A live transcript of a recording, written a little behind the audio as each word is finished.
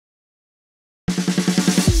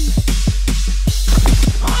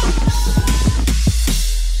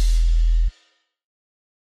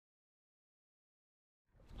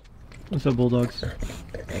What's up, Bulldogs?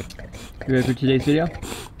 You ready for today's video?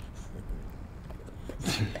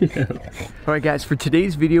 Alright guys, for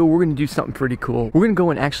today's video we're going to do something pretty cool. We're going to go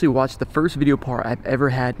and actually watch the first video part I've ever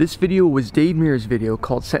had. This video was Dave Mirra's video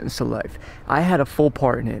called Sentenced to Life. I had a full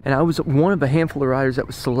part in it, and I was one of a handful of riders that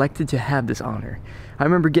was selected to have this honor. I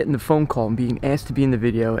remember getting the phone call and being asked to be in the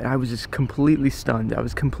video, and I was just completely stunned. I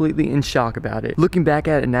was completely in shock about it. Looking back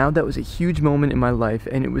at it now, that was a huge moment in my life,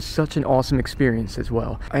 and it was such an awesome experience as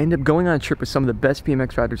well. I ended up going on a trip with some of the best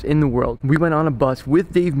BMX riders in the world. We went on a bus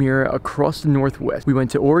with Dave Mirra across the Northwest. We went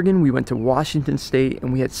to Oregon, we went to Washington State,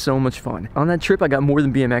 and we had so much fun. On that trip, I got more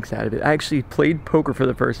than BMX out of it. I actually played poker for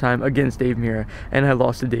the first time against Dave Mirra, and I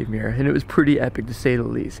lost to Dave Mirra, and it was pretty epic to say the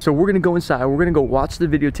least. So we're gonna go inside, we're gonna go watch the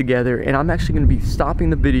video together, and I'm actually gonna be stopping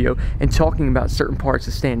the video and talking about certain parts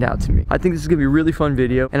that stand out to me. I think this is gonna be a really fun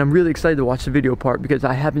video, and I'm really excited to watch the video part because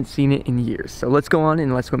I haven't seen it in years. So let's go on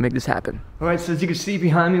and let's go make this happen. All right, so as you can see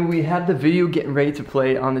behind me, we have the video getting ready to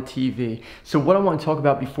play on the TV. So what I want to talk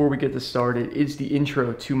about before we get this started is the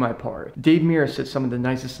intro to my part. Dave Mirra said some of the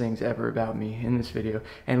nicest things ever about me in this video,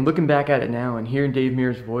 and looking back at it now and hearing Dave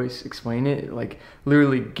Mirra's voice explain it, like,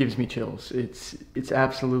 literally gives me chills. It's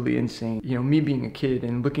absolutely insane. You know, me being a kid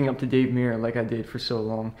and looking up to Dave Mirra like I did for so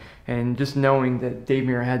long, and just knowing that Dave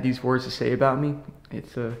Mirra had these words to say about me,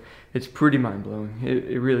 it's pretty mind-blowing.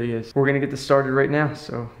 It really is. We're gonna get this started right now,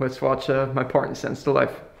 so let's watch my part in Sentenced to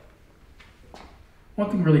Life.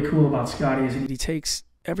 One thing really cool about Scotty is he takes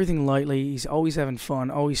everything lightly. He's always having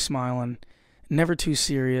fun, always smiling, never too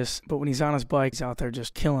serious. But when he's on his bike, he's out there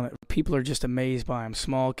just killing it. People are just amazed by him.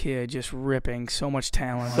 Small kid, just ripping, so much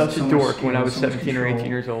talent. Such a dork when I was 17 or 18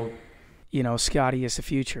 years old. You know, Scotty is the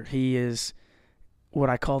future. He is what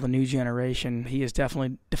I call the new generation. He is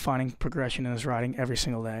definitely defining progression in his riding every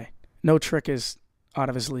single day. No trick is out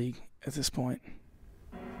of his league at this point.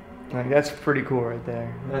 Like, that's pretty cool right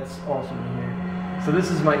there. That's awesome to hear. So this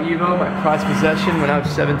is my Evo, my prized possession when I was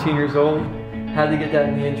 17 years old. Had to get that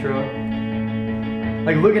in the intro.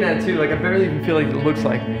 Like, looking at it too, like, I barely even feel like it looks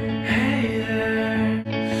like me. Hey there,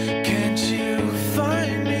 can't you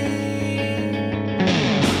find me?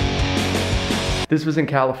 This was in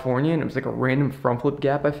California, and it was like a random front flip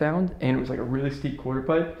gap I found, and it was like a really steep quarter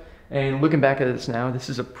pipe. And looking back at this now, this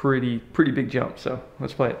is a pretty big jump, so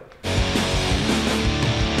let's play it.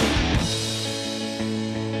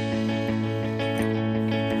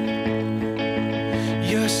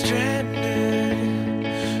 You're stranded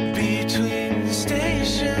between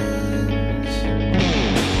stations.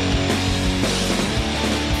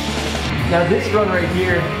 Now this run right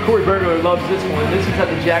here, Corey Burglar loves this one. This is at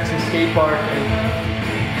the Jackson Skate Park.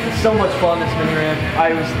 It's so much fun, this mini ramp.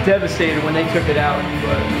 I was devastated when they took it out,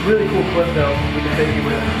 but really cool clip though with the baby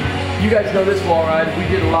whip. You guys know this wall ride. We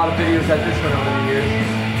did a lot of videos at this one over the years.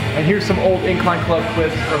 And here's some old Incline Club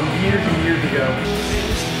clips from years and years ago.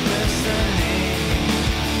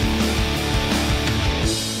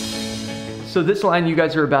 So this line you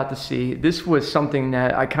guys are about to see, this was something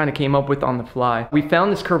that I kind of came up with on the fly. We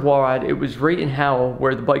found this curve wall ride. It was right in Howell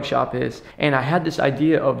where the bike shop is. And I had this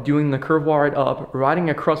idea of doing the curve wall ride up, riding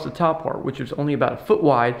across the top part, which was only about a foot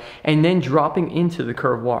wide, and then dropping into the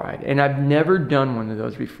curve wall ride. And I've never done one of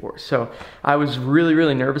those before. So I was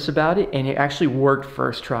really nervous about it, and it actually worked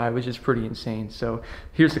first try, which is pretty insane. So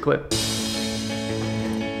here's the clip.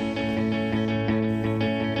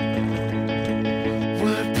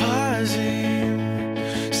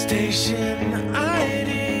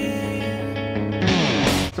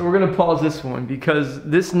 So we're gonna pause this one because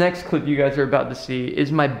this next clip you guys are about to see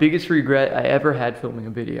is my biggest regret I ever had filming a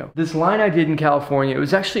video. This line I did in California, it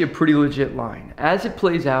was actually a pretty legit line. As it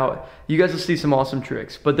plays out, you guys will see some awesome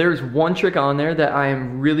tricks, but there's one trick on there that I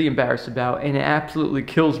am really embarrassed about, and it absolutely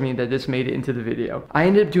kills me that this made it into the video. I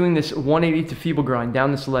ended up doing this 180 to feeble grind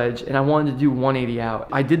down this ledge, and I wanted to do 180 out.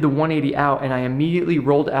 I did the 180 out, and I immediately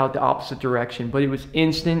rolled out the opposite direction, but it was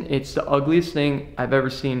instant. It's the ugliest thing I've ever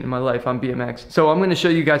seen in my life on BMX. So I'm gonna show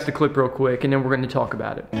you guys the clip real quick, and then we're gonna talk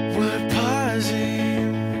about it. We're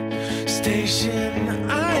pausing, station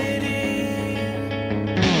ID.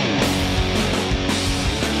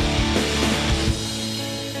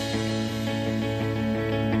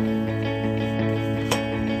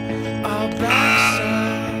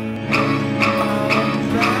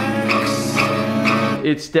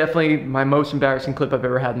 It's definitely my most embarrassing clip I've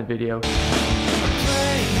ever had in a video.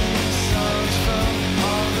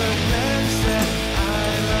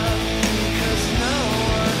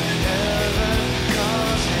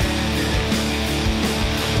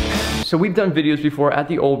 So we've done videos before at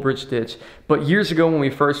the old bridge ditch, but years ago when we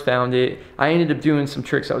first found it, I ended up doing some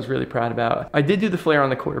tricks I was really proud about. I did do the flare on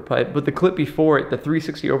the quarter pipe, but the clip before it, the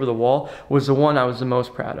 360 over the wall, was the one I was the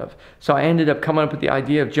most proud of. So I ended up coming up with the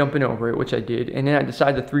idea of jumping over it, which I did, and then I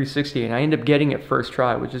decided the 360, and I ended up getting it first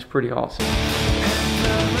try, which is pretty awesome.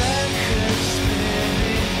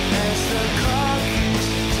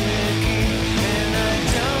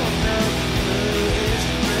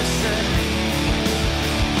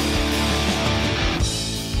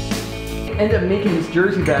 Ended up making this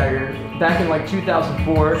jersey bagger back in like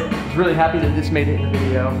 2004. I was really happy that this made it in the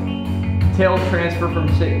video. Tail transfer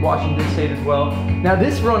from Washington State as well. Now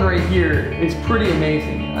this run right here is pretty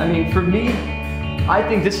amazing. I mean, for me, I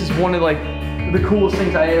think this is one of like the coolest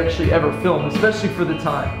things I actually ever filmed, especially for the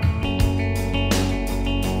time.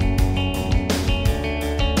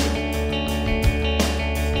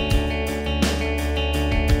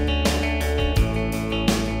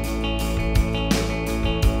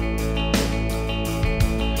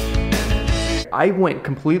 I went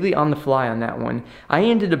completely on the fly on that one. I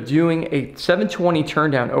ended up doing a 720 turn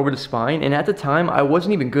down over the spine, and at the time I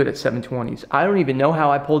wasn't even good at 720s. I don't even know how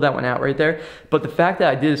I pulled that one out right there, but the fact that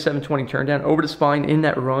I did a 720 turn down over the spine in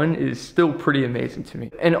that run is still pretty amazing to me.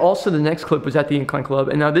 And also the next clip was at the Incline Club,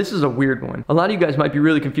 and now this is a weird one. A lot of you guys might be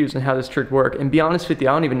really confused on how this trick worked, and be honest with you,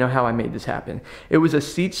 I don't even know how I made this happen. It was a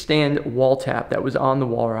seat stand wall tap that was on the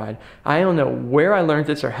wall ride. I don't know where I learned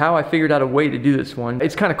this or how I figured out a way to do this one.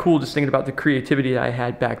 It's kind of cool just thinking about the creativity that I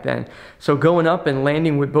had back then. So going up and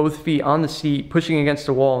landing with both feet on the seat, pushing against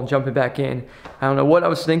the wall and jumping back in. I don't know what I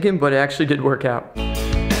was thinking, but it actually did work out.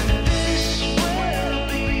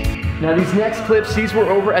 Now these next clips, these were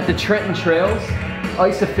over at the Trenton Trails.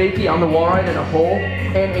 Ice a fakie on the wall ride in a hole,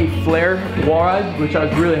 and a flare wall ride, which I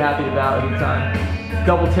was really happy about at the time.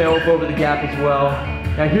 Double tail up over the gap as well.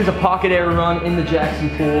 Now here's a pocket air run in the Jackson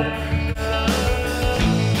pool.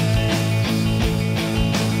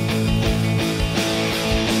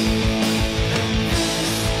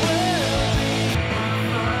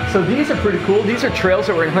 So these are pretty cool. These are trails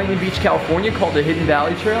that were in Huntington Beach, California, called the Hidden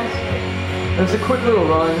Valley Trails. It was a quick little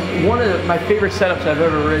run. One of my favorite setups I've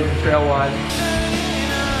ever ridden trail-wise.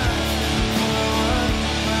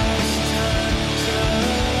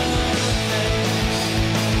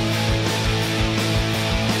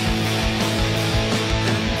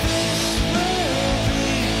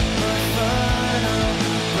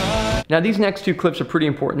 Now these next two clips are pretty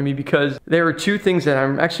important to me because there are two things that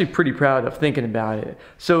I'm actually pretty proud of thinking about it.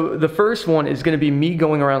 So the first one is going to be me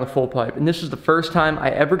going around the full pipe, and this was the first time I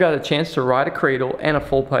ever got a chance to ride a cradle and a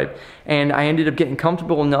full pipe, and I ended up getting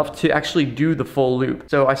comfortable enough to actually do the full loop.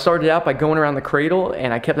 So I started out by going around the cradle,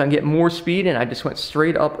 and I kept on getting more speed, and I just went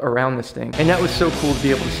straight up around this thing. And that was so cool to be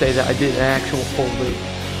able to say that I did an actual full loop.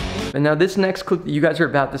 And now this next clip that you guys are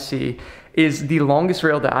about to see is the longest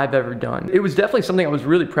rail that I've ever done. It was definitely something I was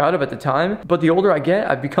really proud of at the time, but the older I get,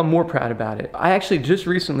 I've become more proud about it. I actually just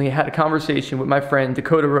recently had a conversation with my friend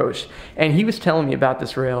Dakota Roche, and he was telling me about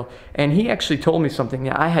this rail, and he actually told me something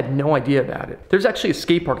that I had no idea about it. There's actually a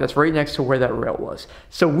skate park that's right next to where that rail was.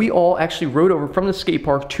 So we all actually rode over from the skate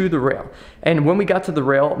park to the rail. And when we got to the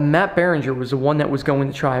rail, Matt Berenger was the one that was going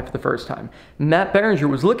to try it for the first time. Matt Berenger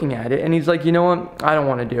was looking at it, and he's like, you know what, I don't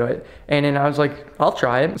want to do it. And then I was like, I'll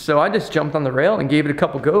try it. So I just jumped on the rail and gave it a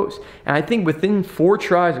couple goes. And I think within 4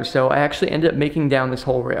 tries or so, I actually ended up making down this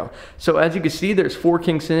whole rail. So as you can see, there's 4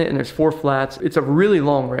 kinks in it and there's 4 flats. It's a really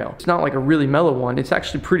long rail. It's not like a really mellow one. It's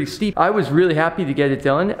actually pretty steep. I was really happy to get it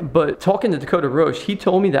done, but talking to Dakota Roche, he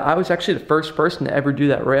told me that I was actually the first person to ever do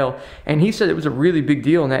that rail. And he said it was a really big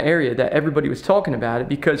deal in that area that everybody was talking about it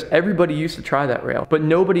because everybody used to try that rail, but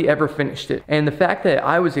nobody ever finished it. And the fact that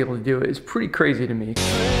I was able to do it is pretty crazy to me.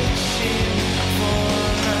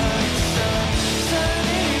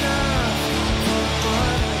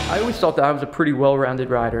 I always thought that I was a pretty well-rounded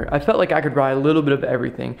rider. I felt like I could ride a little bit of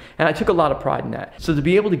everything, and I took a lot of pride in that. So to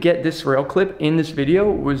be able to get this rail clip in this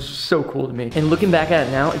video was so cool to me. And looking back at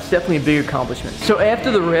it now, it's definitely a big accomplishment. So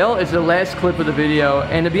after the rail is the last clip of the video,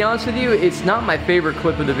 and to be honest with you, it's not my favorite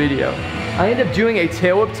clip of the video. I ended up doing a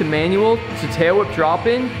tail whip to manual to tail whip drop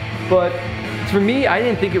in, but for me, I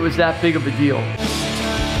didn't think it was that big of a deal.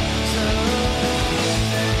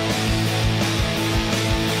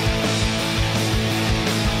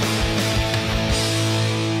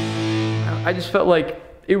 I just felt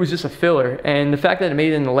like it was just a filler, and the fact that it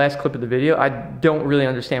made it in the last clip of the video, I don't really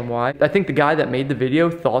understand why. I think the guy that made the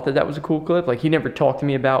video thought that that was a cool clip. Like, he never talked to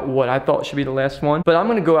me about what I thought should be the last one. But I'm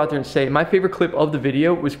gonna go out there and say my favorite clip of the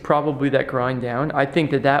video was probably that grind down. I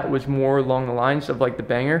think that that was more along the lines of like the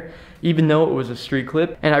banger, even though it was a street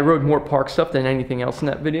clip, and I rode more park stuff than anything else in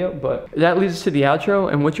that video. But that leads us to the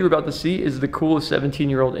outro, and what you're about to see is the coolest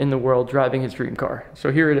 17-year-old in the world driving his dream car.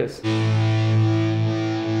 So here it is.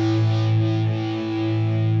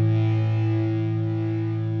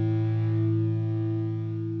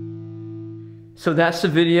 So that's the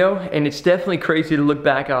video, and it's definitely crazy to look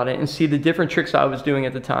back on it and see the different tricks I was doing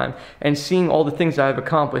at the time and seeing all the things I've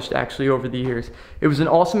accomplished actually over the years. It was an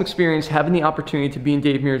awesome experience having the opportunity to be in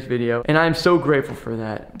Dave Mirra's video, and I am so grateful for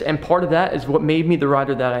that. And part of that is what made me the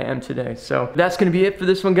rider that I am today. So that's gonna be it for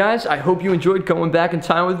this one, guys. I hope you enjoyed going back in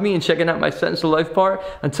time with me and checking out my Sentence to Life part.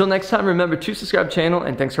 Until next time, remember to subscribe to the channel,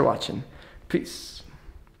 and thanks for watching. Peace.